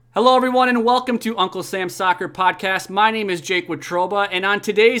Hello, everyone, and welcome to Uncle Sam's Soccer Podcast. My name is Jake Wotroba, and on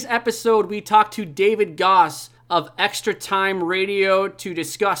today's episode, we talk to David Goss of Extra Time Radio to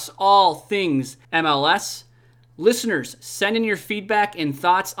discuss all things MLS. Listeners, send in your feedback and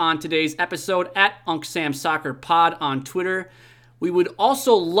thoughts on today's episode at Uncle Sam's Soccer Pod on Twitter. We would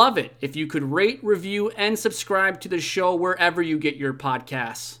also love it if you could rate, review, and subscribe to the show wherever you get your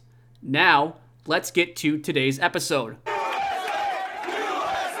podcasts. Now, let's get to today's episode.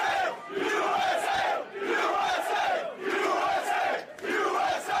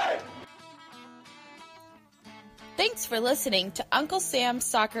 Thanks for listening to Uncle Sam's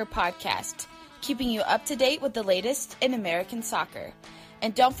Soccer Podcast, keeping you up to date with the latest in American soccer.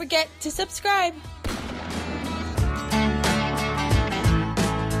 And don't forget to subscribe.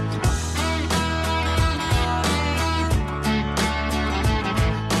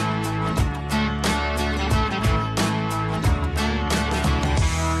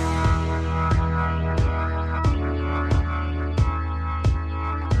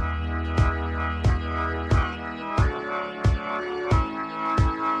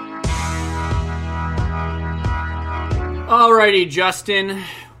 Alrighty, Justin,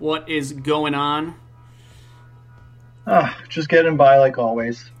 what is going on? Just getting by like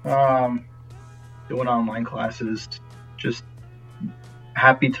always. Doing online classes. Just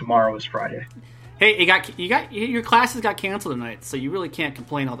happy tomorrow is Friday. Hey, your classes got canceled tonight, so you really can't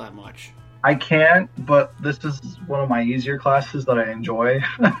complain all that much. I can't, but this is one of my easier classes that I enjoy.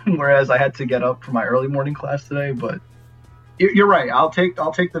 Whereas I had to get up for my early morning class today, but you're right. I'll take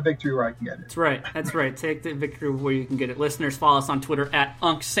the victory where I can get it. That's right. Take the victory where you can get it. Listeners, follow us on Twitter at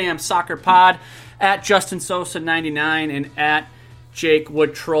UncSamSoccerPod, at JustinSosa99, and at Jake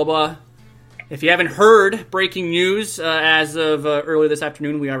Wotroba. If you haven't heard, breaking news, as of earlier this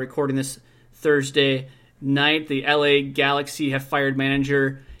afternoon, we are recording this Thursday night. The LA Galaxy have fired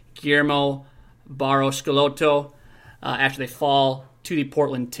manager Guillermo Barros Schelotto after they fall to the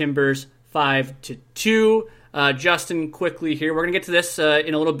Portland Timbers 5-2. Justin, quickly here. We're going to get to this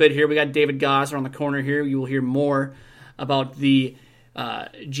in a little bit here. We got David Goss around the corner here. You will hear more about the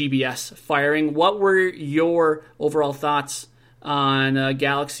GBS firing. What were your overall thoughts on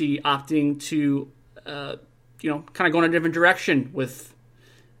Galaxy opting to, kind of go in a different direction with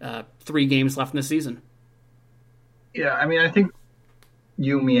 3 games left in the season? Yeah, I mean, I think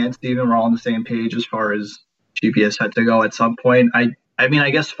you, me, and Steven were all on the same page as far as GBS had to go at some point.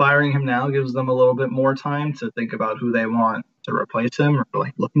 I guess firing him now gives them a little bit more time to think about who they want to replace him, or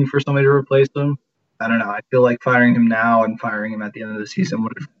like looking for somebody to replace him. I don't know. I feel like firing him now and firing him at the end of the season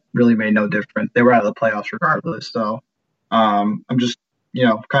would have really made no difference. They were out of the playoffs regardless. So I'm just,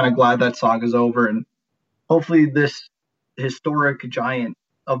 kind of glad that saga's over, and hopefully this historic giant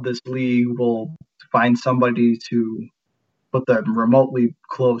of this league will find somebody to put them remotely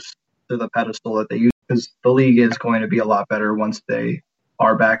close to the pedestal that they used, because the league is going to be a lot better once they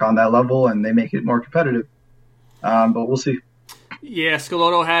are back on that level and they make it more competitive. But we'll see. Yeah,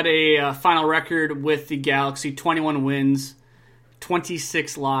 Schelotto had a final record with the Galaxy, 21 wins,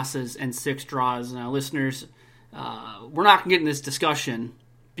 26 losses, and 6 draws. Now, listeners, we're not going to get in this discussion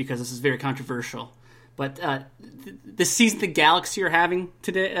because this is very controversial. But the season the Galaxy are having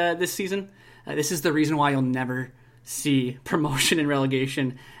today, this season, this is the reason why you'll never see promotion and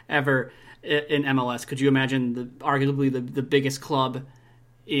relegation ever in MLS. Could you imagine arguably the biggest club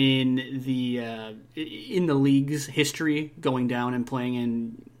in the league's history going down and playing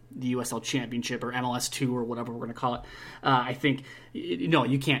in the USL Championship or MLS 2 or whatever we're going to call it? I think no,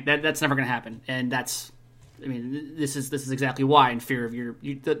 you can't. That's never going to happen. And this is exactly why, in fear of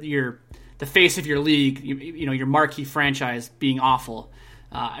the face of your league, your marquee franchise being awful.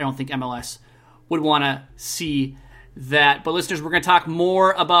 I don't think MLS would want to see that. But listeners, we're going to talk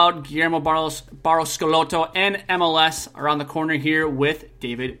more about Guillermo Barros Schelotto and MLS around the corner here with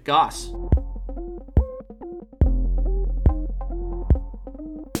David Goss.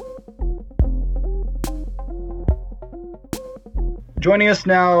 Joining us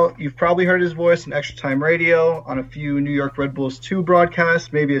now, you've probably heard his voice in Extra Time Radio, on a few New York Red Bulls 2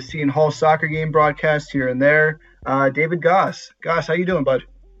 broadcasts, maybe a Seton Hall soccer game broadcast here and there. David Goss. Goss, how you doing, bud?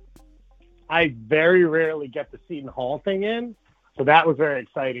 I very rarely get the Seton Hall thing in, so that was very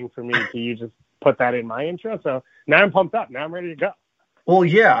exciting for me to you just put that in my intro. So now I'm pumped up. Now I'm ready to go. Well,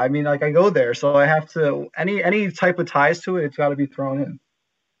 yeah, I mean, like I go there, so I have to, any type of ties to it, it's got to be thrown in.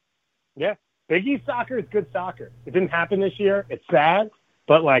 Yeah. Big East soccer is good soccer. It didn't happen this year. It's sad,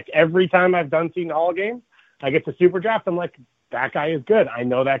 but like every time I've done Seton Hall games, I get to Super Draft. I'm like, that guy is good. I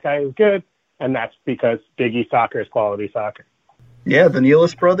know that guy is good, and that's because Big East soccer is quality soccer. Yeah, the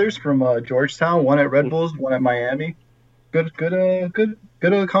Nealis brothers from Georgetown, one at Red Bulls, one at Miami. Good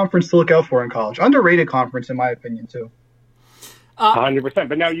conference to look out for in college. Underrated conference, in my opinion, too. 100%.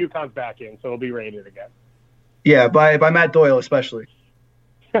 But now UConn's back in, so it'll be rated again. Yeah, by Matt Doyle especially.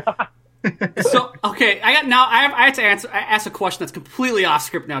 So okay, I have to ask a question that's completely off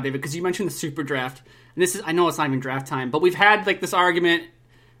script now, David, because you mentioned the super draft, and I know it's not even draft time, but we've had like this argument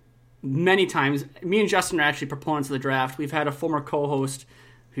many times. Me and Justin are actually proponents of the draft. We've had a former co-host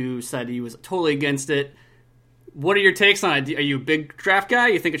who said he was totally against it. What are your takes on it? Are you a big draft guy?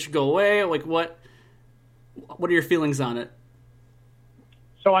 You think it should go away? Like what are your feelings on it?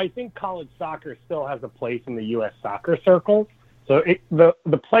 So I think college soccer still has a place in the U.S. soccer circle. So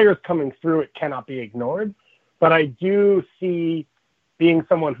the players coming through it cannot be ignored. But I do see, being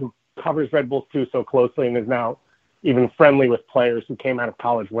someone who covers Red Bulls 2 so closely and is now even friendly with players who came out of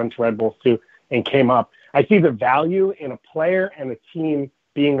college, went to Red Bulls 2, and came up, I see the value in a player and a team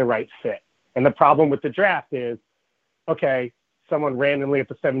being the right fit. And the problem with the draft is, okay, someone randomly at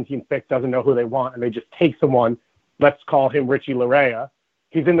the 17th pick doesn't know who they want, and they just take someone. Let's call him Richie Larea.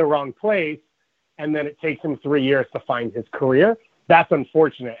 He's in the wrong place, and then it takes him 3 years to find his career. That's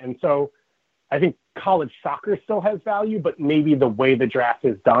unfortunate. And so I think college soccer still has value, but maybe the way the draft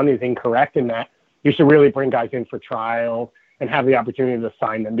is done is incorrect in that you should really bring guys in for trial and have the opportunity to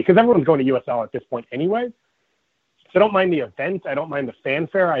sign them, because everyone's going to USL at this point anyway. So I don't mind the event. I don't mind the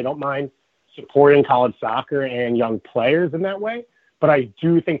fanfare. I don't mind supporting college soccer and young players in that way. But I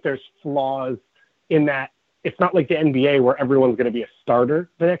do think there's flaws in that it's not like the NBA where everyone's going to be a starter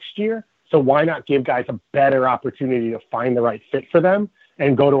the next year. So why not give guys a better opportunity to find the right fit for them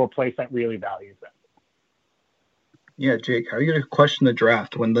and go to a place that really values them? Yeah, Jake, how are you going to question the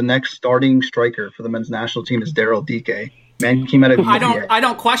draft when the next starting striker for the men's national team is Daryl Dike? Man came out of UVA. I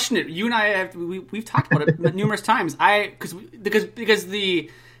don't question it. You and I we've talked about it numerous times. Because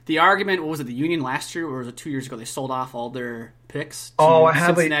the argument, what was it, the Union last year or was it 2 years ago? They sold off all their picks. I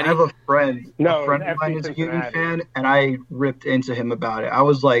have a friend. No, a friend of mine is a Union fan, and I ripped into him about it. I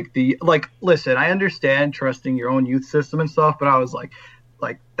was like, listen, I understand trusting your own youth system and stuff, but I was like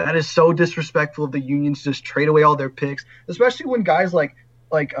that is so disrespectful of the Unions to just trade away all their picks, especially when guys like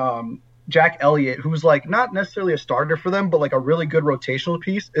Jack Elliott, who's like not necessarily a starter for them, but like a really good rotational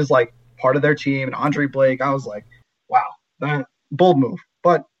piece, is like part of their team, and Andre Blake. I was like, wow, that bold move,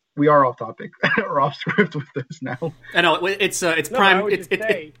 but. We are off topic or off script with this now. I know it's prime. I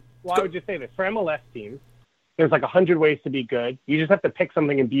would just say this for MLS teams. There's like 100 ways to be good. You just have to pick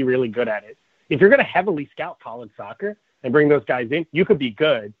something and be really good at it. If you're going to heavily scout college soccer and bring those guys in, you could be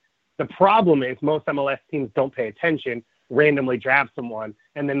good. The problem is most MLS teams don't pay attention, randomly draft someone,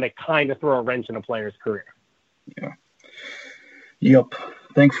 and then they kind of throw a wrench in a player's career. Yeah. Yep.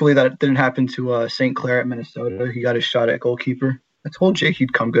 Thankfully that didn't happen to St. Clair at Minnesota. He got his shot at goalkeeper. I told Jake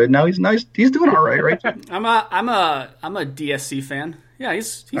he'd come good. Now he's nice. He's doing all right, right? I'm a DSC fan. Yeah,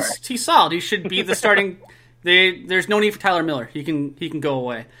 he's solid. He should be the starting. There's no need for Tyler Miller. He can go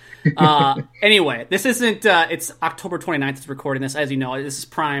away. Anyway, this isn't. It's October 29th. It's recording this. As you know, this is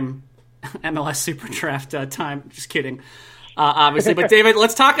prime MLS Super Draft time. Just kidding, obviously. But David,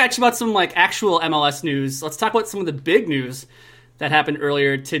 let's talk actually about some like actual MLS news. Let's talk about some of the big news that happened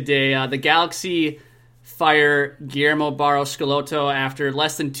earlier today. The Galaxy fire Guillermo Barros Schelotto after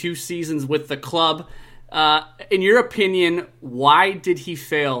less than 2 seasons with the club. In your opinion, why did he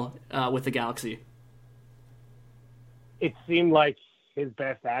fail with the Galaxy? It seemed like his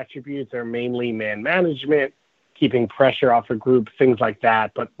best attributes are mainly man management, keeping pressure off a group, things like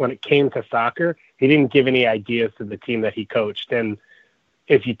that. But when it came to soccer, he didn't give any ideas to the team that he coached. And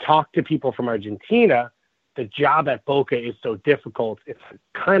if you talk to people from Argentina, the job at Boca is so difficult. It's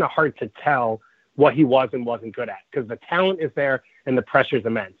kind of hard to tell what he was and wasn't good at, because the talent is there and the pressure is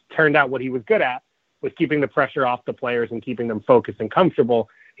immense. Turned out what he was good at was keeping the pressure off the players and keeping them focused and comfortable.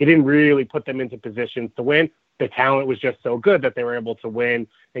 He didn't really put them into positions to win. The talent was just so good that they were able to win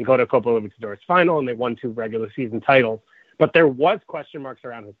and go to Copa Libertadores final, and they won 2 regular season titles. But there was question marks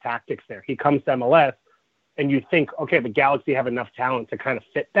around his tactics there. He comes to MLS, and you think, okay, the Galaxy have enough talent to kind of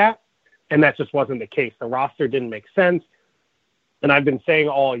fit that, and that just wasn't the case. The roster didn't make sense, and I've been saying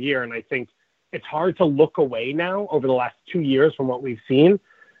all year, and I think it's hard to look away now over the last 2 years from what we've seen.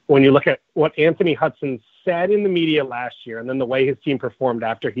 When you look at what Anthony Hudson said in the media last year, and then the way his team performed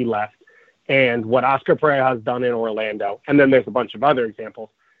after he left, and what Oscar Pereira has done in Orlando, and then there's a bunch of other examples.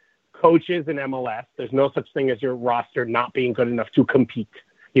 Coaches in MLS, there's no such thing as your roster not being good enough to compete.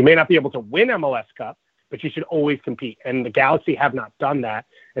 You may not be able to win MLS Cup, but you should always compete. And the Galaxy have not done that,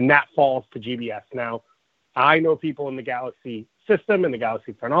 and that falls to GBS. Now, I know people in the Galaxy system, in the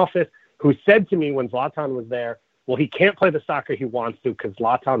Galaxy front office, who said to me when Zlatan was there, well, he can't play the soccer he wants to because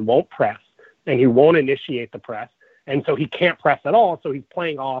Zlatan won't press and he won't initiate the press. And so he can't press at all. So he's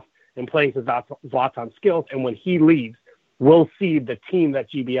playing off and playing to Zlatan's skills. And when he leaves, we'll see the team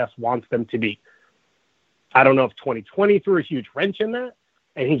that GBS wants them to be. I don't know if 2020 threw a huge wrench in that,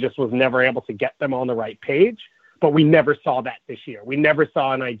 and he just was never able to get them on the right page. But we never saw that this year. We never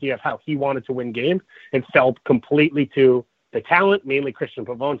saw an idea of how he wanted to win games. It fell completely to the talent, mainly Christian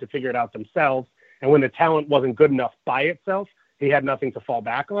Pavone, to figure it out themselves. And when the talent wasn't good enough by itself, he had nothing to fall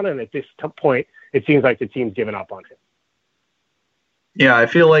back on. And at this point, it seems like the team's given up on him. Yeah, I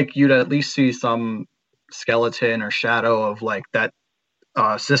feel like you'd at least see some skeleton or shadow of like that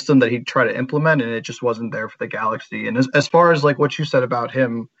system that he'd try to implement, and it just wasn't there for the Galaxy. And as far as like what you said about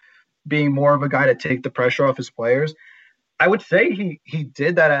him being more of a guy to take the pressure off his players, I would say he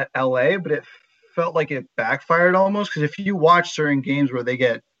did that at LA, but it felt like it backfired almost, because if you watch certain games where they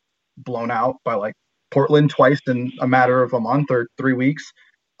get blown out by like Portland twice in a matter of a month or 3 weeks,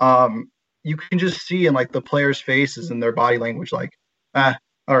 you can just see in like the players' faces and their body language, like, all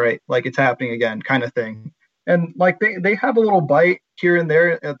right, like it's happening again kind of thing. And like they have a little bite here and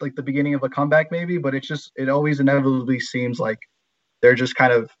there at like the beginning of a comeback maybe, but it always inevitably seems like they're just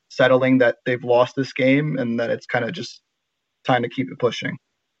kind of settling that they've lost this game and that it's kind of just time to keep it pushing.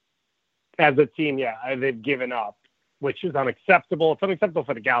 As a team, yeah, they've given up, which is unacceptable. It's unacceptable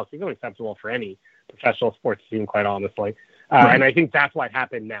for the Galaxy. It's unacceptable for any professional sports team, quite honestly. Right. And I think that's what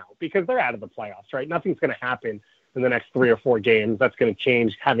happened now, because they're out of the playoffs, right? Nothing's going to happen in the next 3 or 4 games that's going to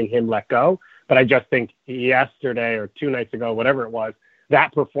change having him let go. But I just think yesterday or 2 nights ago, whatever it was,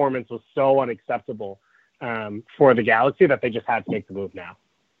 that performance was so unacceptable for the Galaxy that they just had to make the move now.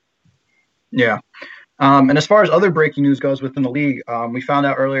 Yeah. And as far as other breaking news goes within the league, we found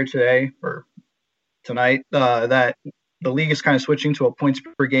out earlier today or tonight that the league is kind of switching to a points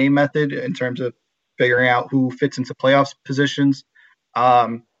per game method in terms of figuring out who fits into playoffs positions.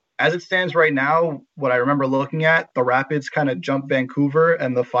 As it stands right now, what I remember looking at, the Rapids kind of jumped Vancouver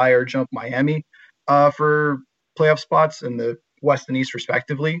and the Fire jumped Miami for playoff spots in the West and East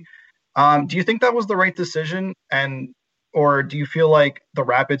respectively. Do you think that was the right decision? Or do you feel like the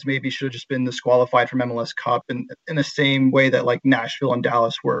Rapids maybe should have just been disqualified from MLS Cup in the same way that like Nashville and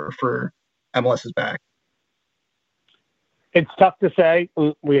Dallas were for MLS's back? It's tough to say.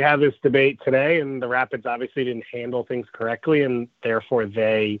 We had this debate today, and the Rapids obviously didn't handle things correctly, and therefore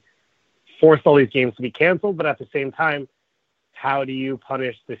they forced all these games to be canceled. But at the same time, how do you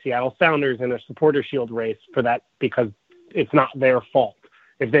punish the Seattle Sounders in a supporter shield race for that? Because it's not their fault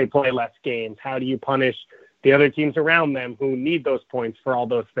if they play less games. How do you punish the other teams around them who need those points for all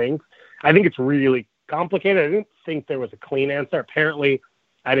those things? I think it's really complicated. I didn't think there was a clean answer. Apparently,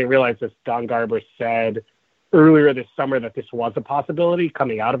 I didn't realize this. Don Garber said earlier this summer that this was a possibility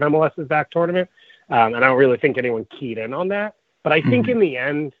coming out of MLS's back tournament. And I don't really think anyone keyed in on that. But I think in the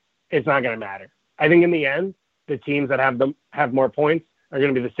end, it's not going to matter. I think in the end, the teams that have more points are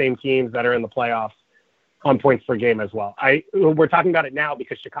going to be the same teams that are in the playoffs on points per game as well. We're talking about it now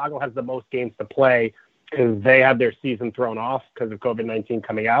because Chicago has the most games to play because they had their season thrown off because of COVID-19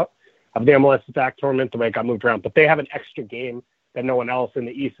 coming out of the MLS back tournament, the way it got moved around. But they have an extra game that no one else in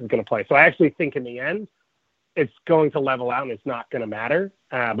the East is going to play. So I actually think in the end, it's going to level out and it's not going to matter.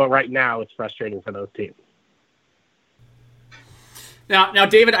 But right now, it's frustrating for those teams. Now,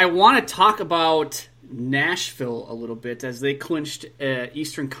 David, I want to talk about Nashville a little bit as they clinched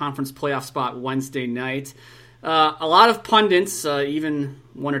Eastern Conference playoff spot Wednesday night. A lot of pundits, even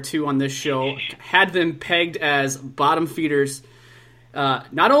 1 or 2 on this show, had them pegged as bottom feeders,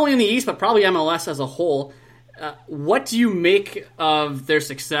 not only in the East, but probably MLS as a whole. What do you make of their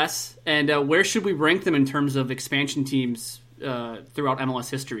success, and where should we rank them in terms of expansion teams throughout MLS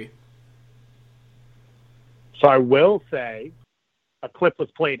history? So I will say a clip was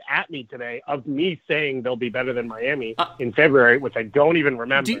played at me today of me saying they'll be better than Miami in February, which I don't even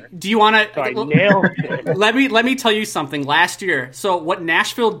remember. Do you want to? So I nailed it. Let me tell you something. Last year, so what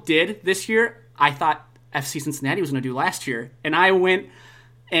Nashville did this year, I thought FC Cincinnati was going to do last year, and I went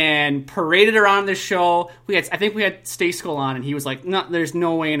and paraded around this show. I think we had Stayskill on, and he was like, "No, there's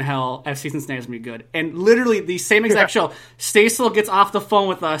no way in hell FC Cincinnati is going to be good." And literally the same exact show, Stayskill gets off the phone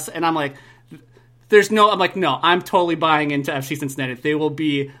with us, and I'm like, no, I'm totally buying into FC Cincinnati. They will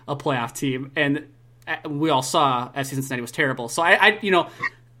be a playoff team. And we all saw FC Cincinnati was terrible. So I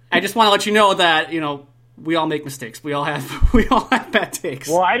just want to let you know that, we all make mistakes. We all have bad takes.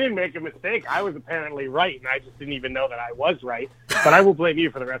 Well, I didn't make a mistake. I was apparently right, and I just didn't even know that I was right. But I will blame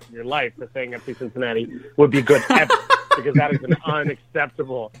you for the rest of your life for saying FC Cincinnati would be good ever, because that is an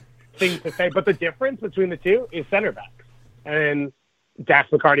unacceptable thing to say. But the difference between the two is center backs. And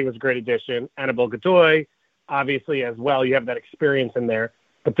Dax McCarty was a great addition. Annabelle Godoy, obviously, as well. You have that experience in there.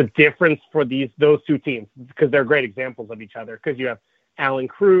 But the difference for those two teams, because they're great examples of each other, because you have Alan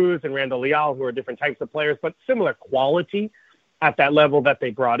Cruz and Randall Leal, who are different types of players, but similar quality at that level that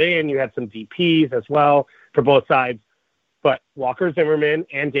they brought in. You had some DPs as well for both sides. But Walker Zimmerman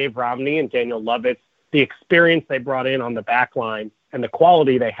and Dave Romney and Daniel Lovitz, the experience they brought in on the back line and the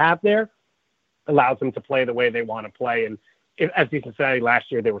quality they have there allows them to play the way they want to play. And as you Cincinnati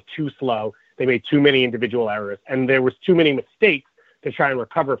last year, they were too slow. They made too many individual errors, and there was too many mistakes to try and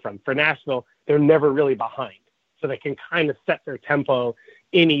recover from. For Nashville, they're never really behind, so they can kind of set their tempo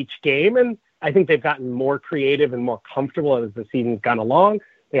in each game. And I think they've gotten more creative and more comfortable as the season's gone along.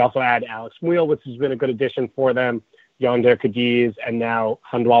 They also add Alex Muyl, which has been a good addition for them, Yonder Cadiz, and now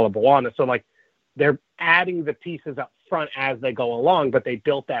Handwala Bawana. So, like, they're adding the pieces up front as they go along, but they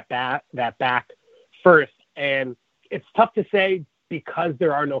built that back first. And it's tough to say because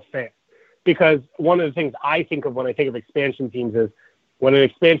there are no fans. Because one of the things I think of when I think of expansion teams is when an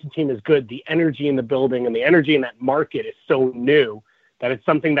expansion team is good, the energy in the building and the energy in that market is so new that it's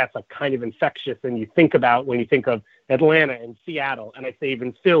something that's like kind of infectious. And you think about when you think of Atlanta and Seattle, and I'd say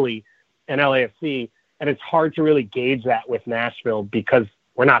even Philly and LAFC, and it's hard to really gauge that with Nashville because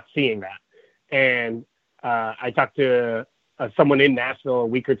we're not seeing that. And I talked to someone in Nashville a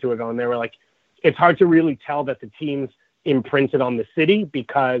week or two ago, and they were like, it's hard to really tell that the team's imprinted on the city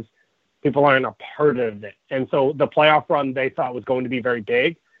because people aren't a part of it. And so the playoff run they thought was going to be very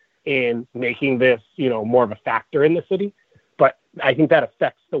big in making this, more of a factor in the city. But I think that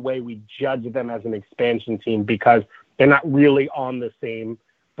affects the way we judge them as an expansion team because they're not really on the same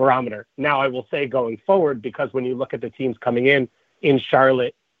barometer. Now, I will say going forward, because when you look at the teams coming in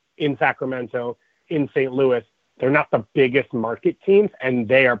Charlotte, in Sacramento, in St. Louis, they're not the biggest market teams, and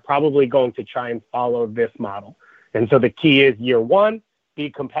they are probably going to try and follow this model. And so the key is year one,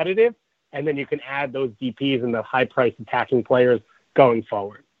 be competitive, and then you can add those DPs and the high-price attacking players going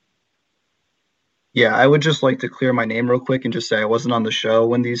forward. Yeah, I would just like to clear my name real quick and just say I wasn't on the show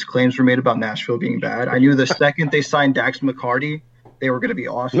when these claims were made about Nashville being bad. I knew the second they signed Dax McCarty, they were going to be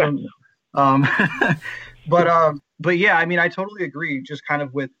awesome. But yeah, I mean, I totally agree just kind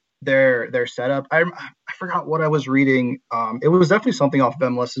of with their setup. I forgot what I was reading. It was definitely something off of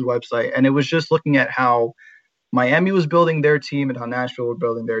MLS's website, and it was just looking at how Miami was building their team and how Nashville were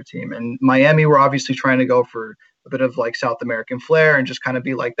building their team. And Miami were obviously trying to go for a bit of like South American flair and just kind of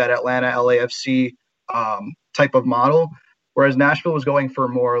be like that Atlanta LAFC type of model, whereas Nashville was going for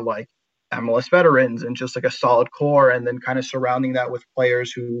more like MLS veterans and just like a solid core, and then kind of surrounding that with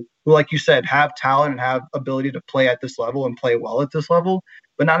players who like you said, have talent and have ability to play at this level and play well at this level,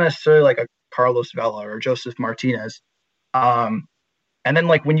 but not necessarily like a Carlos Vela or Joseph Martinez. And then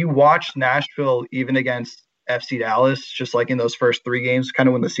like when you watch Nashville, even against FC Dallas, just like in those first three games, kind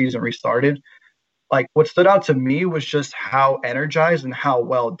of when the season restarted, like what stood out to me was just how energized and how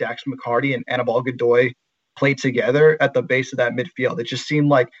well Dax McCarty and Anibal Godoy played together at the base of that midfield. It just seemed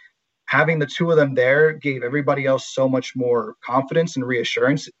like having the two of them there gave everybody else so much more confidence and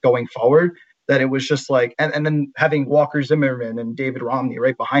reassurance going forward that it was just like, and then having Walker Zimmerman and David Romney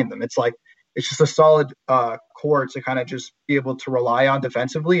right behind them. It's like, it's just a solid core to kind of just be able to rely on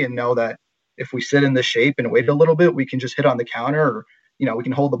defensively and know that if we sit in the shape and wait a little bit, we can just hit on the counter, or, we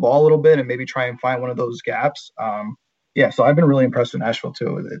can hold the ball a little bit and maybe try and find one of those gaps. So I've been really impressed with Nashville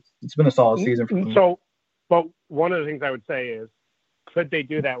too. It's been a solid season for them. So, but one of the things I would say is, could they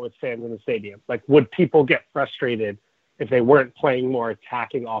do that with fans in the stadium? Like, would people get frustrated if they weren't playing more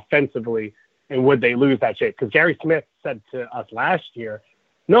attacking offensively, and would they lose that shape? Because Gary Smith said to us last year,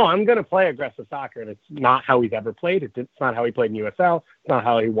 no, I'm going to play aggressive soccer, and it's not how he's ever played. It's not how he played in USL. It's not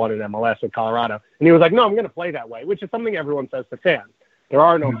how he won in MLS with Colorado. And he was like, no, I'm going to play that way, which is something everyone says to fans. There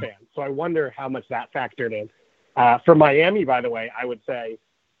are no fans. So I wonder how much that factored in. For Miami, by the way, I would say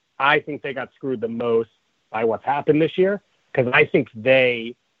I think they got screwed the most by what's happened this year, because I think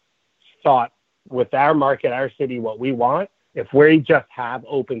they thought with our market, our city, what we want, if we just have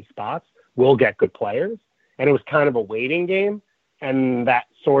open spots, we'll get good players. And it was kind of a waiting game. And that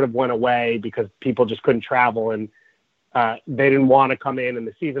sort of went away because people just couldn't travel, and they didn't want to come in, and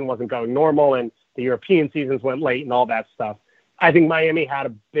the season wasn't going normal, and the European seasons went late and all that stuff. I think Miami had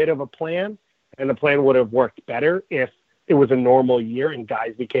a bit of a plan, and the plan would have worked better if it was a normal year and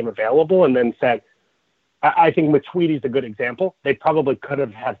guys became available and then said, I think Matuidi's a good example. They probably could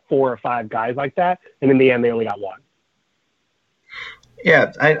have had 4 or 5 guys like that, and in the end, they only got 1.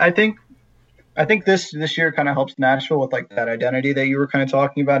 Yeah, I think this year kind of helps Nashville with like that identity that you were kind of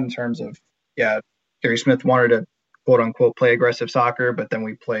talking about in terms of, Gary Smith wanted to quote unquote play aggressive soccer, but then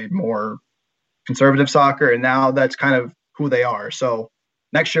we played more conservative soccer, and now that's kind of who they are. So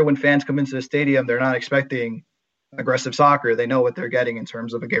next year when fans come into the stadium, they're not expecting aggressive soccer. They know what they're getting in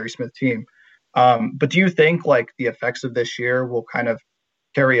terms of a Gary Smith team. But do you think like the effects of this year will kind of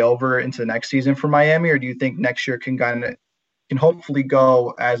carry over into next season for Miami, or do you think next year can hopefully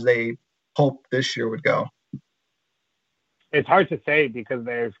go as they hope this year would go? It's hard to say because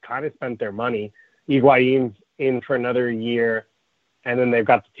they've kind of spent their money. Higuain's in for another year, and then they've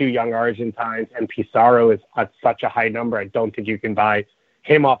got the two young Argentines, and Pizarro is at such a high number. I don't think you can buy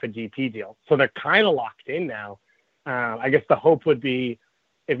him off a GP deal. So they're kind of locked in now. I guess the hope would be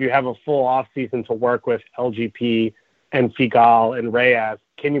if you have a full offseason to work with LGP and Figal and Reyes,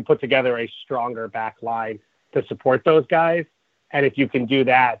 can you put together a stronger back line to support those guys? And if you can do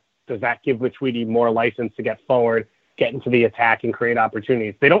that, does that give Matuidi more license to get forward, get into the attack, and create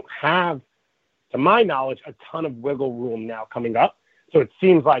opportunities? They don't have, to my knowledge, a ton of wiggle room now coming up. So it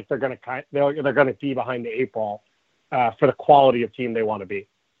seems like they're going to be behind the eight ball for the quality of team they want to be.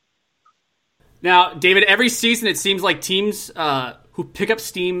 Now, David, every season it seems like teams who pick up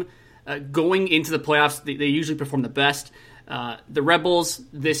steam going into the playoffs, they usually perform the best. The Red Bulls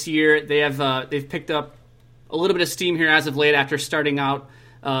this year, they've picked up a little bit of steam here as of late after starting out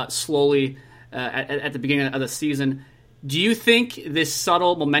slowly at the beginning of the season. Do you think this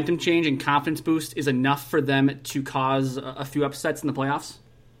subtle momentum change and confidence boost is enough for them to cause a few upsets in the playoffs?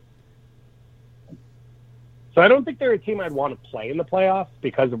 So I don't think they're a team I'd want to play in the playoffs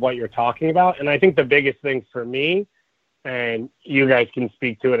because of what you're talking about. And I think the biggest thing for me, and you guys can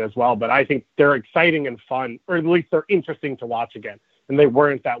speak to it as well, but I think they're exciting and fun, or at least they're interesting to watch again. And they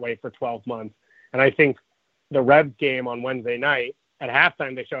weren't that way for 12 months. And I think the Revs game on Wednesday night, at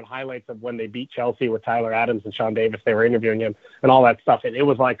halftime, they showed highlights of when they beat Chelsea with Tyler Adams and Sean Davis. They were interviewing him and all that stuff. And it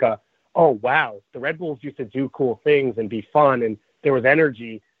was like oh, wow, the Red Bulls used to do cool things and be fun, and there was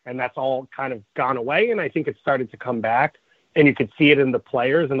energy, and that's all kind of gone away. And I think it started to come back, and you could see it in the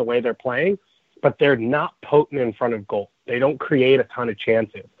players and the way they're playing, but they're not potent in front of goal. They don't create a ton of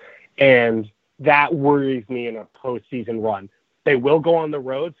chances. And that worries me in a postseason run. They will go on the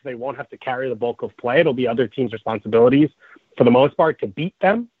road, so they won't have to carry the bulk of play. It'll be other teams' responsibilities for the most part to beat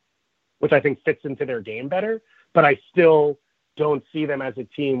them, which I think fits into their game better. But I still don't see them as a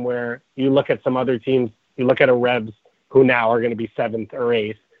team where you look at some other teams, you look at a Revs who now are going to be 7th or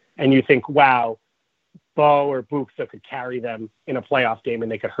 8th, and you think, wow, Bo or Buxa could carry them in a playoff game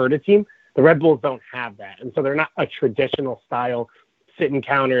and they could hurt a team. The Red Bulls don't have that. And so they're not a traditional style sit and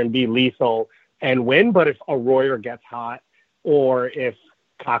counter and be lethal and win. But if a Royer gets hot or if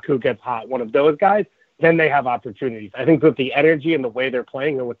Kaku gets hot, one of those guys, then they have opportunities. I think with the energy and the way they're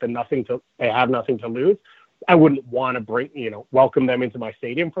playing and with they have nothing to lose, I wouldn't want to welcome them into my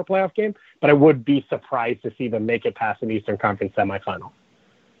stadium for a playoff game, but I would be surprised to see them make it past an Eastern Conference semifinal.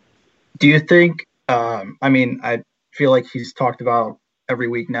 Do you think, I feel like he's talked about every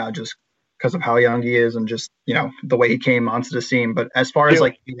week now just because of how young he is and just, the way he came onto the scene. But as far as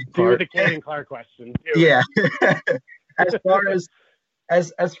the Caden Clark question. Yeah. as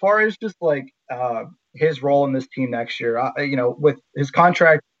far as just like his role in this team next year, with his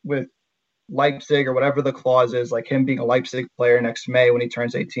contract with Leipzig or whatever the clause is, like him being a Leipzig player next May when he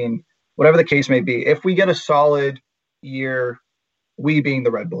turns 18, whatever the case may be, if we get a solid year, we being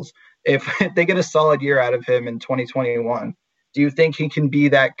the Red Bulls, if they get a solid year out of him in 2021, do you think he can be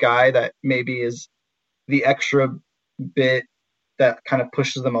that guy that maybe is the extra bit that kind of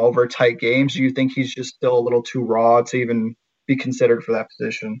pushes them over tight games? Do you think he's just still a little too raw to even be considered for that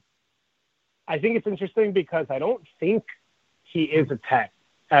position? I think it's interesting because I don't think he is a 10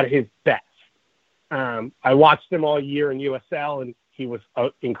 at his best. I watched him all year in USL, and he was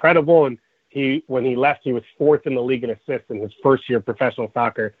incredible. And when he left, he was 4th in the league in assists in his first year of professional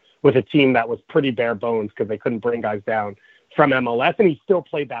soccer with a team that was pretty bare bones because they couldn't bring guys down from MLS, and he still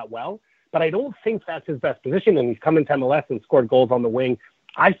played that well. But I don't think that's his best position, and he's come into MLS and scored goals on the wing.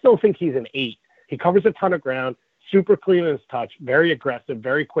 I still think he's an 8. He covers a ton of ground, super clean in his touch, very aggressive,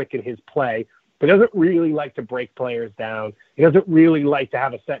 very quick in his play, but doesn't really like to break players down. He doesn't really like to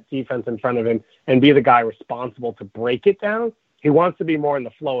have a set defense in front of him and be the guy responsible to break it down. He wants to be more in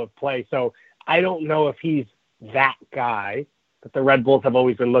the flow of play. So I don't know if he's that guy that the Red Bulls have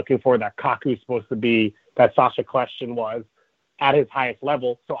always been looking for, that Kaku's supposed to be, that Sasha Question was at his highest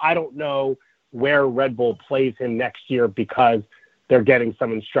level. So I don't know where Red Bull plays him next year because they're getting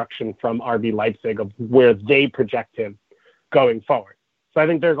some instruction from RB Leipzig of where they project him going forward. So I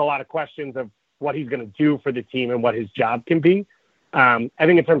think there's a lot of questions of what he's going to do for the team and what his job can be. I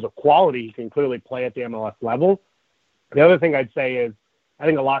think in terms of quality, he can clearly play at the MLS level. The other thing I'd say is I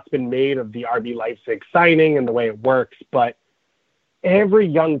think a lot's been made of the RB Leipzig signing and the way it works, but every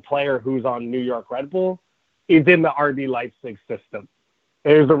young player who's on New York Red Bull is in the RB Leipzig system.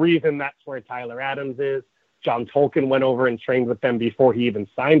 There's a reason that's where Tyler Adams is. John Tolkien went over and trained with them before he even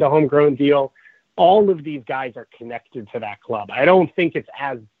signed a homegrown deal. All of these guys are connected to that club. I don't think it's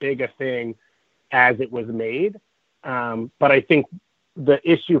as big a thing as it was made. But I think the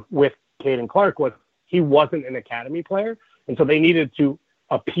issue with Caden Clark was he wasn't an academy player. And so they needed to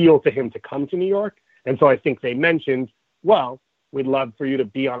appeal to him to come to New York. And so I think they mentioned, well, we'd love for you to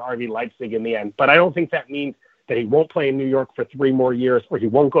be on RB Leipzig in the end. But I don't think that means that he won't play in New York for 3 more years, or he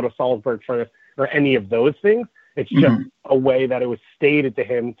won't go to Salzburg first, or any of those things. It's just a way that it was stated to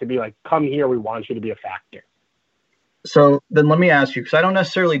him to be like, come here, we want you to be a factor. So then let me ask you, because I don't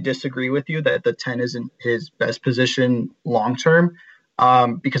necessarily disagree with you that the 10 isn't his best position long-term,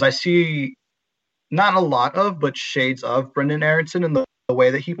 because I see not a lot of, but shades of Brendan Aronson in the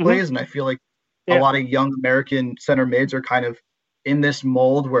way that he plays. And I feel like a lot of young American center mids are kind of in this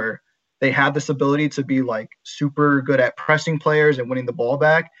mold where they have this ability to be like super good at pressing players and winning the ball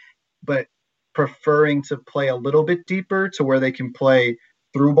back, but preferring to play a little bit deeper to where they can play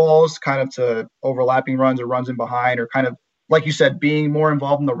through balls kind of to overlapping runs or runs in behind, or kind of, like you said, being more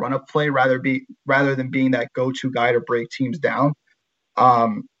involved in the run-up play rather than being that go-to guy to break teams down.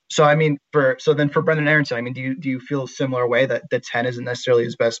 So I mean, for Brendan Aronson, I mean, do you feel a similar way that the 10 isn't necessarily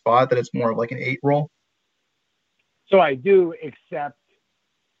his best spot, that it's more of like an 8 role? So I do, except,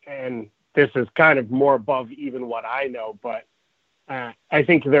 and this is kind of more above even what I know, but I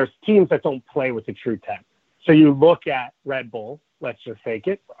think there's teams that don't play with the true 10. So you look at Red Bull, let's just take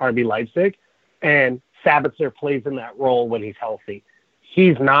it, RB Leipzig, and Sabitzer plays in that role when he's healthy.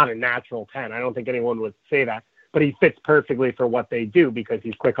 He's not a natural 10. I don't think anyone would say that, but he fits perfectly for what they do because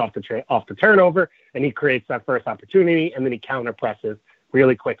he's quick off the turnover, and he creates that first opportunity, and then he counter presses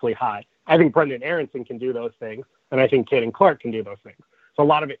really quickly high. I think Brendan Aronson can do those things, and I think Caden Clark can do those things. So a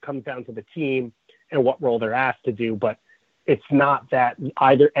lot of it comes down to the team and what role they're asked to do, but it's not that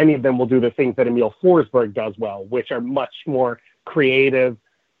any of them will do the things that Emil Forsberg does well, which are much more creative,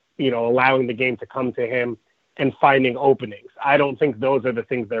 allowing the game to come to him and finding openings. I don't think those are the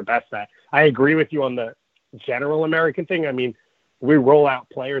things they're best at. I agree with you on the general American thing. I mean, we roll out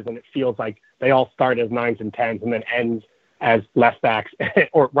players and it feels like they all start as 9s and 10s and then end as left backs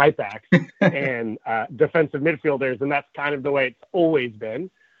or right backs and defensive midfielders. And that's kind of the way it's always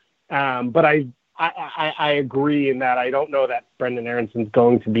been. But I agree in that I don't know that Brendan Aronson's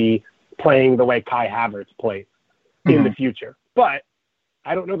going to be playing the way Kai Havertz plays in the future. But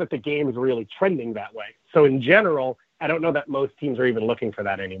I don't know that the game is really trending that way. So in general, I don't know that most teams are even looking for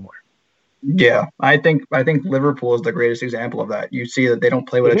that anymore. Yeah, I think Liverpool is the greatest example of that. You see that they don't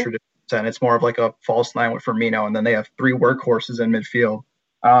play with a traditional 10. It's more of like a false 9 with Firmino, and then they have 3 workhorses in midfield.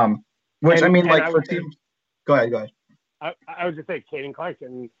 For teams. Go ahead. I would just say Caden Clark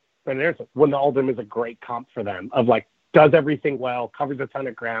and Brendan Aronson. Wijnaldum is a great comp for them. Of like, does everything well, covers a ton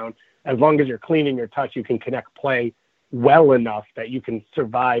of ground. As long as you're clean in your touch, you can connect play well enough that you can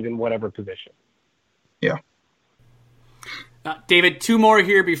survive in whatever position. Yeah. David, 2 more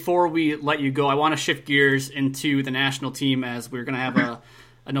here before we let you go. I want to shift gears into the national team as we're going to have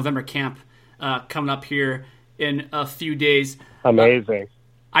a November camp coming up here in a few days. Amazing.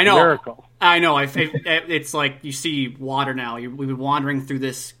 I know. Miracle. I know. It's like you see water now. We've been wandering through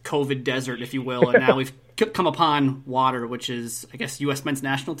this COVID desert, if you will, and now we've come upon water, which is, I guess, U.S. men's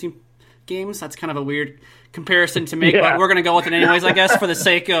national team games. That's kind of a weird comparison to make, but we're going to go with it anyways, I guess, for the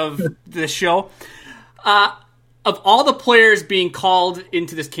sake of this show. Of all the players being called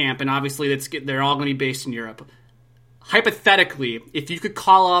into this camp, and obviously they're all going to be based in Europe, hypothetically, if you could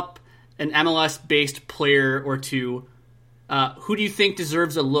call up an MLS-based player or two, who do you think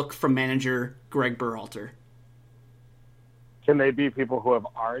deserves a look from manager Greg Berhalter? Can they be people who have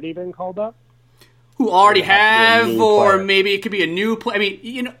already been called up? Who already have, or maybe it could be a new player. I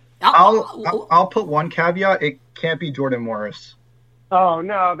mean, I'll put one caveat. It can't be Jordan Morris. Oh,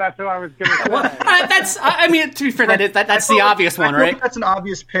 no, that's who I was going to say. To be fair, that's the obvious one, right? That's an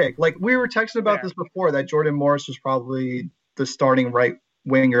obvious pick. Like, we were texting about this before, that Jordan Morris was probably the starting right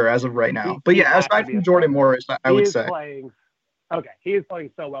winger as of right now. But yeah, aside from Jordan Morris, I would say. He is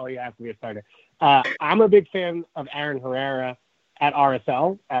playing so well, he has to be a starter. I'm a big fan of Aaron Herrera at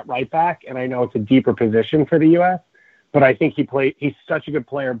RSL, at right back, and I know it's a deeper position for the U.S., but I think he's such a good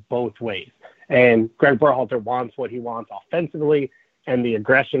player both ways. And Greg Berhalter wants what he wants offensively, and the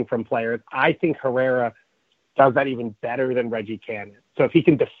aggression from players. I think Herrera does that even better than Reggie Cannon. So if he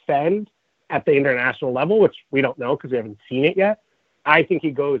can defend at the international level, which we don't know because we haven't seen it yet, I think he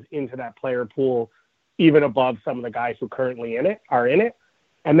goes into that player pool even above some of the guys who currently are in it.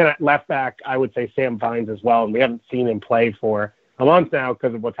 And then at left back, I would say Sam Vines as well. And we haven't seen him play for a month now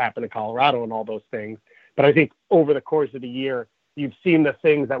because of what's happened in Colorado and all those things. But I think over the course of the year, you've seen the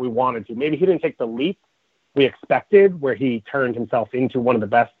things that we wanted to. Maybe he didn't take the leap we expected, where he turned himself into one of the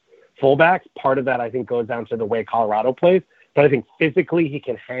best fullbacks. Part of that, I think, goes down to the way Colorado plays. But I think physically he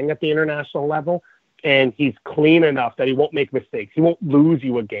can hang at the international level, and he's clean enough that he won't make mistakes. He won't lose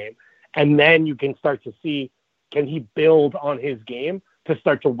you a game. And then you can start to see, can he build on his game to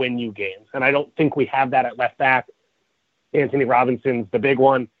start to win you games? And I don't think we have that at left back. Anthony Robinson's the big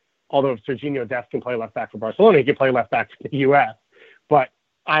one. Although if Sergiño Dest can play left back for Barcelona, he can play left back for the U.S. But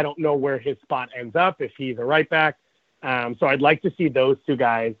I don't know where his spot ends up if he's a right back. So I'd like to see those two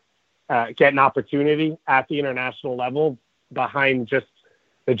guys get an opportunity at the international level behind just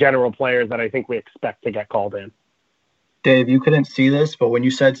the general players that I think we expect to get called in. Dave, you couldn't see this, but when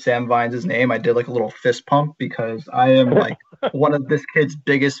you said Sam Vines' name, I did like a little fist pump because I am like one of this kid's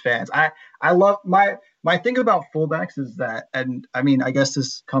biggest fans. I love my thing about fullbacks is that, and I mean, I guess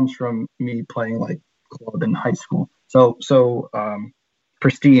this comes from me playing like club in high school. So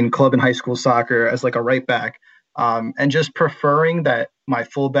pristine club and high school soccer as like a right back, and just preferring that my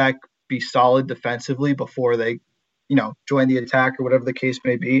fullback be solid defensively before they, join the attack or whatever the case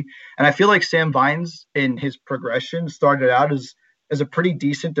may be. And I feel like Sam Vines in his progression started out as a pretty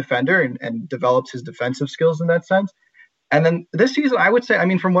decent defender and developed his defensive skills in that sense. And then this season, I would say, I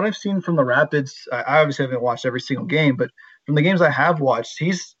mean, from what I've seen from the Rapids, I obviously haven't watched every single game, but from the games I have watched,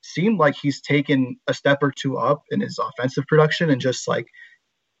 he's seemed like he's taken a step or two up in his offensive production and just like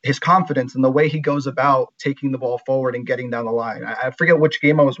his confidence and the way he goes about taking the ball forward and getting down the line. I forget which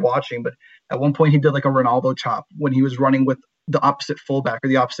game I was watching, but at one point he did like a Ronaldo chop when he was running with the opposite fullback or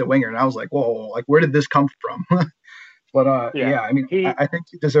the opposite winger. And I was like, whoa, like where did this come from? But I mean, I think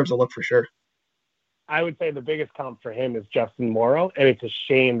he deserves a look for sure. I would say the biggest comp for him is Justin Morrow, and it's a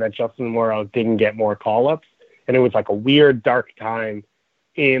shame that Justin Morrow didn't get more call-ups, and it was like a weird, dark time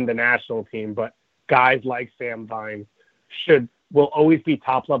in the national team, but guys like Sam Vines will always be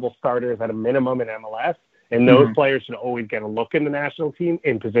top-level starters at a minimum in MLS, and those players should always get a look in the national team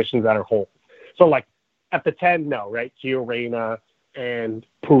in positions that are holes. So, like, at the 10, no, right? Gio Reyna and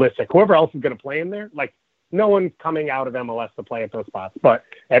Pulisic, whoever else is going to play in there, like, no one's coming out of MLS to play at those spots. But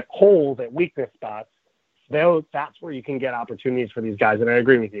at holes, at weakness spots, that's where you can get opportunities for these guys. And I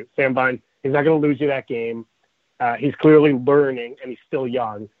agree with you. Sam Vines, he's not going to lose you that game. He's clearly learning, and he's still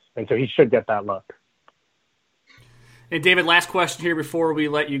young, and so he should get that look. Hey, David, last question here before we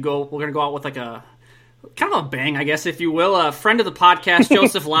let you go. We're going to go out with like a kind of a bang, I guess, if you will. A friend of the podcast,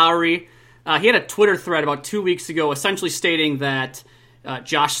 Joseph Lowry, he had a Twitter thread about 2 weeks ago essentially stating that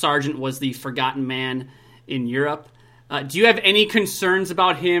Josh Sargent was the forgotten man in Europe. Do you have any concerns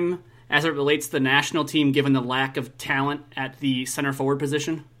about him as it relates to the national team, given the lack of talent at the center forward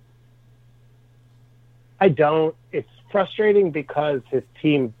position? I don't. It's frustrating because his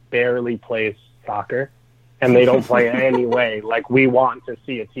team barely plays soccer, and they don't play any way like we want to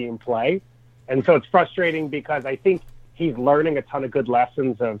see a team play. And so it's frustrating because I think he's learning a ton of good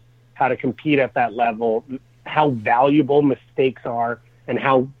lessons of how to compete at that level, how valuable mistakes are, and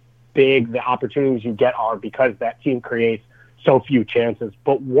how big the opportunities you get are because that team creates so few chances.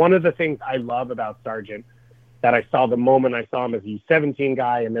 But one of the things I love about Sargent that I saw the moment I saw him as a U17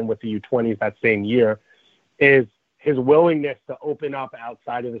 guy and then with the U20s that same year is his willingness to open up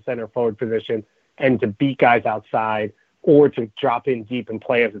outside of the center forward position and to beat guys outside or to drop in deep and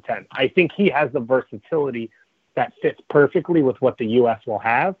play as a 10. I think he has the versatility that fits perfectly with what the U.S. will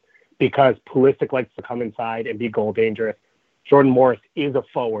have because Pulisic likes to come inside and be goal dangerous. Jordan Morris is a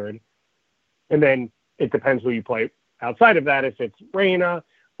forward. And then it depends who you play outside of that, if it's Reyna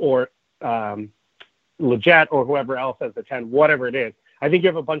or Leggett or whoever else as the 10, whatever it is. I think you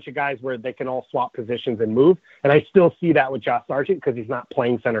have a bunch of guys where they can all swap positions and move. And I still see that with Josh Sargent because he's not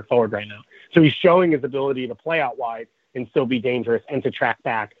playing center forward right now. So he's showing his ability to play out wide and still be dangerous and to track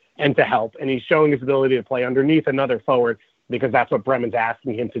back and to help. And he's showing his ability to play underneath another forward because that's what Bremen's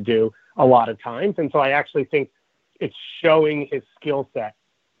asking him to do a lot of times. And so I actually think it's showing his skill set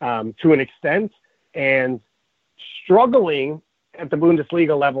to an extent, and struggling at the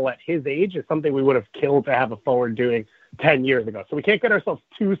Bundesliga level at his age is something we would have killed to have a forward doing 10 years ago. So we can't get ourselves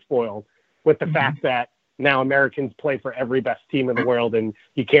too spoiled with the fact that now Americans play for every best team in the world and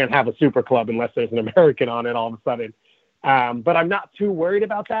you can't have a super club unless there's an American on it all of a sudden. But I'm not too worried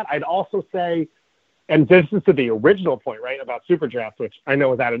about that. I'd also say, and this is to the original point, right, about Super Draft, which I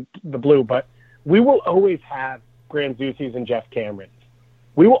know is out of the blue, but we will always have Grant Zusis and Jeff Camerons.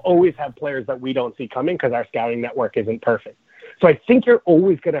 We will always have players that we don't see coming because our scouting network isn't perfect. So I think you're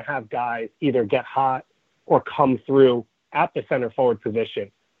always going to have guys either get hot or come through at the center forward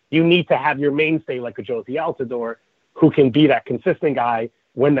position. You need to have your mainstay like a Josie Altidore who can be that consistent guy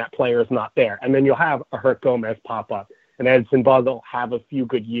when that player is not there. And then you'll have a Herc Gomez pop up and Edson Buzzle have a few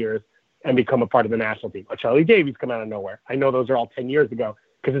good years and become a part of the national team. A Charlie Davies come out of nowhere. I know those are all 10 years ago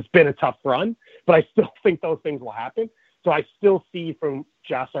because it's been a tough run, but I still think those things will happen. So I still see from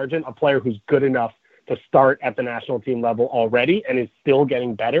Josh Sargent a player who's good enough to start at the national team level already and is still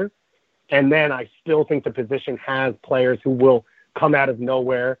getting better. And then I still think the position has players who will come out of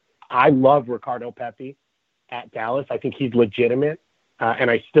nowhere. I love Ricardo Pepi at Dallas. I think he's legitimate.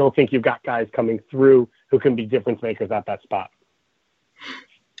 And I still think you've got guys coming through who can be difference makers at that spot.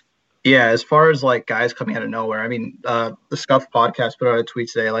 Yeah, as far as like guys coming out of nowhere, I mean, the Scuff podcast put out a tweet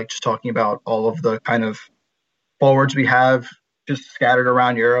today, like just talking about all of the kind of forwards we have just scattered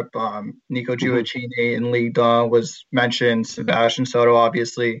around Europe. Nico Giacchini in Ligue 1 was mentioned, Sebastian Soto,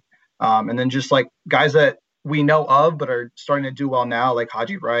 obviously. And then just like guys that we know of but are starting to do well now, like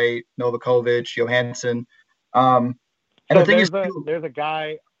Haji Wright, Novakovic, Johansson. And so the thing there's a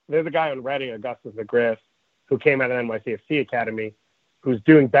guy on Reading, Augustus McGriff, who came out of NYCFC Academy, who's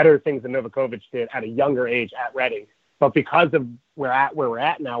doing better things than Novakovic did at a younger age at Reading. But because of where we're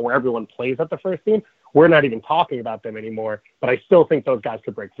at now, where everyone plays at the first team, we're not even talking about them anymore. But I still think those guys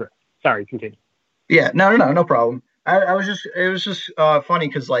could break through. Sorry, continue. Yeah, no problem. It was just funny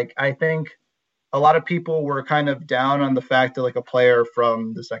because like I think a lot of people were kind of down on the fact that like a player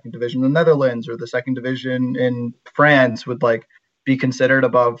from the second division in the Netherlands or the second division in France would like be considered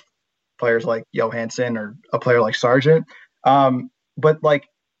above players like Johansson or a player like Sargent. But like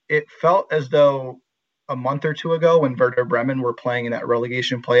it felt as though a month or two ago when Werder Bremen were playing in that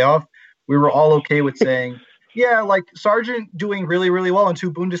relegation playoff, we were all okay with saying, yeah, like Sargent doing really, really well in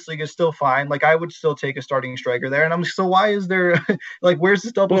 2 Bundesliga is still fine. Like I would still take a starting striker there. And I'm like, so why is there like, where's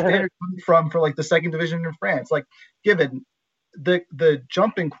this double standard coming from for like the second division in France? Like given the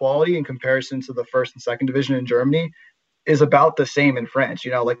jump in quality in comparison to the first and second division in Germany is about the same in France.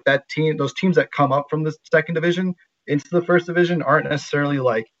 You know, like that team, those teams that come up from the second division into the first division aren't necessarily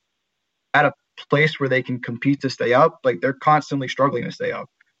like at a place where they can compete to stay up. Like they're constantly struggling to stay up.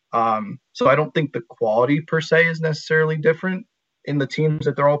 So I don't think the quality per se is necessarily different in the teams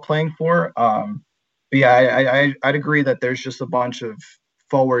that they're all playing for. But yeah, I'd agree that there's just a bunch of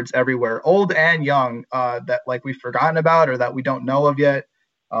forwards everywhere, old and young, that like we've forgotten about or that we don't know of yet,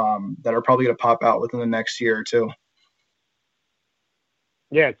 that are probably going to pop out within the next year or two.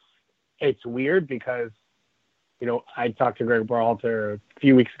 Yeah, it's weird because, you know, I talked to Greg Berhalter a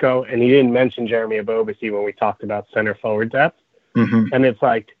few weeks ago, and he didn't mention Jeremy Ebobisse when we talked about center forward depth. Mm-hmm. And it's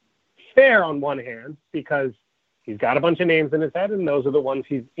like fair on one hand because he's got a bunch of names in his head, and those are the ones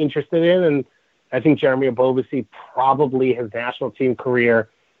he's interested in. And I think Jeremy Ebobisse, probably his national team career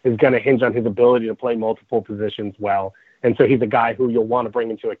is going to hinge on his ability to play multiple positions well. And so he's a guy who you'll want to bring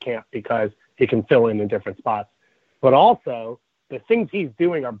into a camp because he can fill in different spots. But also, the things he's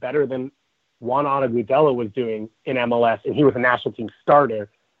doing are better than Juan Agudelo was doing in MLS, and he was a national team starter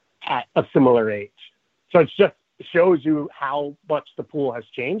at a similar age. So it just shows you how much the pool has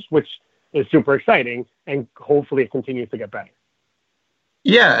changed, which is super exciting, and hopefully it continues to get better.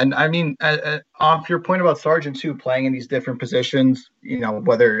 Yeah, and I mean, off your point about Sargent too, playing in these different positions, you know,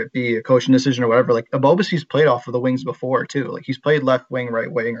 whether it be a coaching decision or whatever, like Ebobisse's played off of the wings before too. Like he's played left wing,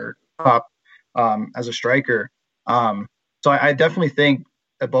 right wing, or top as a striker. So I definitely think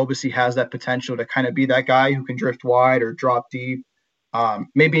Ebobisse has that potential to kind of be that guy who can drift wide or drop deep.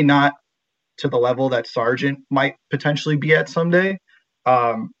 Maybe not to the level that Sargent might potentially be at someday,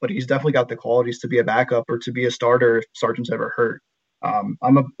 but he's definitely got the qualities to be a backup or to be a starter if Sargent's ever hurt. I'm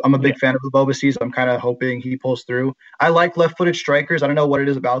a big fan of Ebobisse. I'm kind of hoping he pulls through. I like left-footed strikers. I don't know what it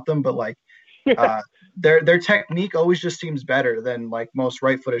is about them, but like their technique always just seems better than like most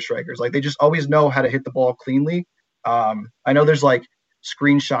right-footed strikers. Like they just always know how to hit the ball cleanly. I know there's like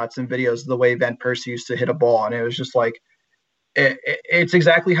screenshots and videos of the way Van Persie used to hit a ball, and it was just like it's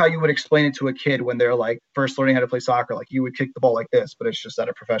exactly how you would explain it to a kid when they're like first learning how to play soccer. Like you would kick the ball like this, but it's just at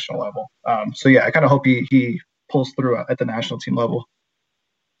a professional level. So yeah, I kind of hope he pulls through at the national team level.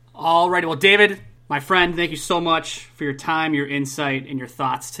 All right. Well, David, my friend, thank you so much for your time, your insight, and your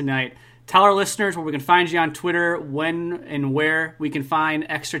thoughts tonight. Tell our listeners where we can find you on Twitter, when and where we can find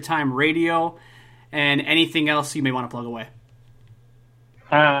Extra Time Radio, and anything else you may want to plug away.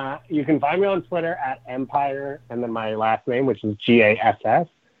 You can find me on Twitter at Empire, and then my last name, which is GASS.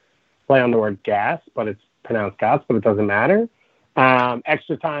 Play on the word gas, but it's pronounced gas, but it doesn't matter.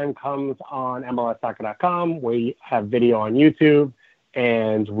 Extra Time comes on MLSsoccer.com. We have video on YouTube,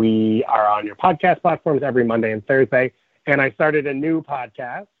 and we are on your podcast platforms every Monday and Thursday. And I started a new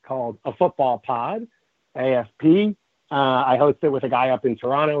podcast called A Football Pod, AFP. I host it with a guy up in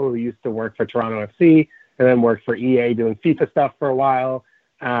Toronto who used to work for Toronto FC and then worked for EA doing FIFA stuff for a while.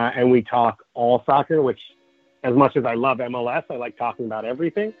 And we talk all soccer, which as much as I love MLS, I like talking about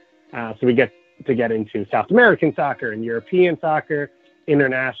everything. So we get to get into South American soccer and European soccer,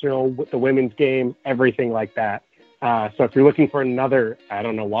 international, the women's game, everything like that. So if you're looking for another, I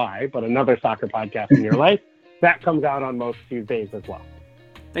don't know why, but another soccer podcast in your life, that comes out on most Tuesdays as well.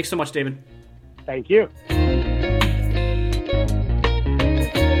 Thanks so much, David. Thank you.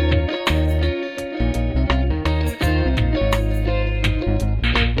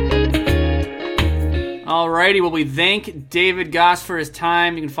 Alrighty, well, we thank David Goss for his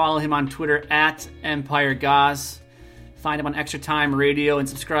time. You can follow him on Twitter at Empire Goss. Find him on Extra Time Radio and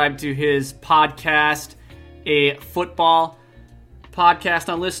subscribe to his podcast, a football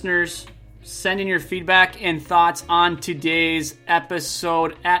podcast. On listeners, send in your feedback and thoughts on today's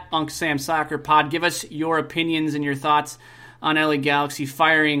episode at Unc Sam Soccer Pod. Give us your opinions and your thoughts on LA Galaxy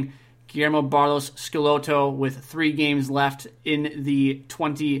firing Guillermo Barros Schelotto with 3 games left in the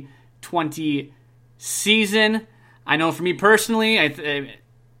 2020 season. I know for me personally,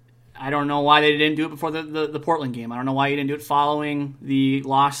 I don't know why they didn't do it before the Portland game. I don't know why you didn't do it following the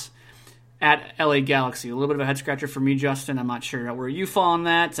loss at LA Galaxy. A little bit of a head scratcher for me, Justin. I'm not sure where you fall on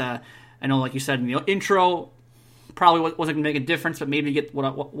that. I know, like you said in the intro, probably wasn't going to make a difference, but maybe get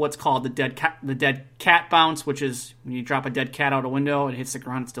what's called the dead cat bounce, which is when you drop a dead cat out a window, it hits the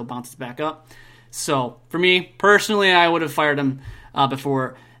ground, it still bounces back up. So for me personally, I would have fired him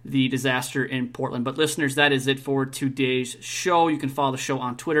before the disaster in Portland. But listeners, that is it for today's show. You can follow the show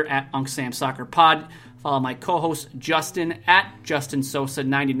on Twitter at UncSamSoccerPod. Follow my co-host Justin at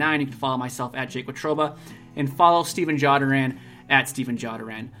JustinSosa99. You can follow myself at Jake Watroba. And follow Steven Jodaran at Steven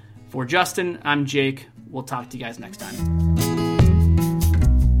Jodaran. For Justin, I'm Jake. We'll talk to you guys next time.